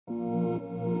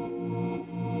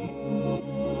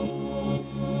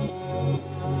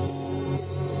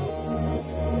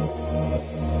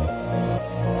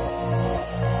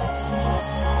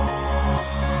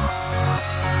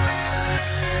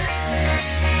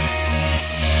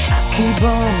keep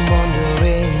on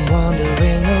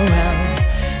wandering around,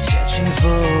 searching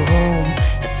for a home,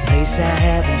 a place I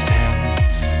haven't found.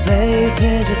 Life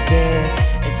is a dare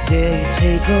you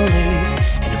take or leave.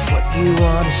 And if what you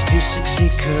want is to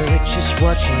succeed, courage is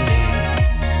what you need.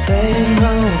 Fighting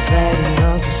on,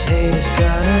 cause hate is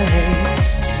gonna hate.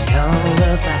 And all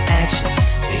of my actions,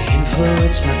 they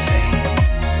influence my fate.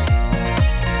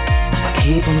 I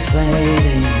keep on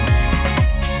fighting,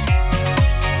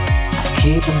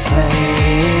 keep on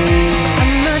fighting.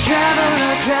 I'm a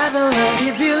traveler,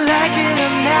 if you like it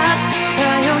or not.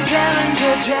 My own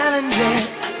challenger,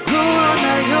 go on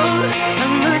my own.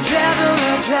 I'm a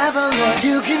traveler,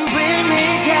 you can bring me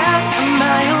down. I'm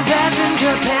my own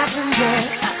passenger,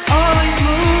 always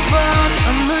move on.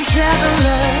 I'm a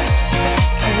traveler,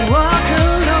 I walk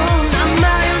alone. I'm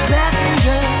my own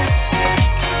passenger,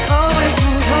 always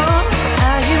move on.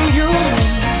 I am human,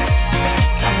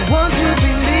 I want to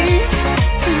be me.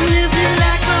 And if you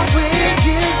like my way,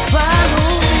 just follow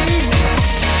me.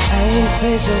 I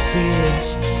face all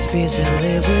fears that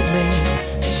live with me.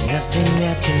 There's nothing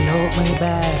that can hold me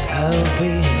back of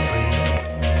being free.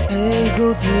 I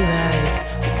go through life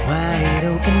with wide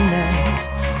open eyes.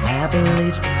 My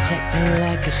beliefs protect me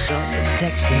like a sword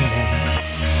protects the night.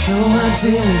 No hard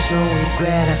feelings, no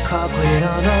regret, I can't quit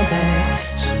on our back.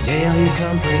 Someday you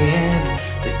comprehend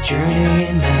the journey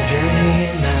in my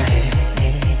head.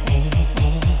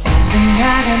 And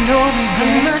I got no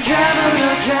regrets. I'm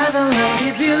a traveler,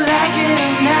 if you like it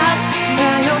or not.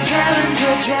 My own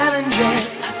challenger,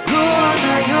 go on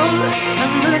my own.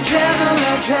 I'm a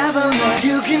traveler,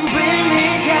 you can bring me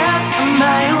down. I'm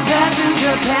my own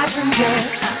passenger,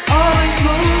 always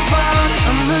move on.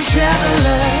 I'm a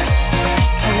traveler,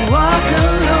 I walk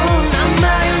alone.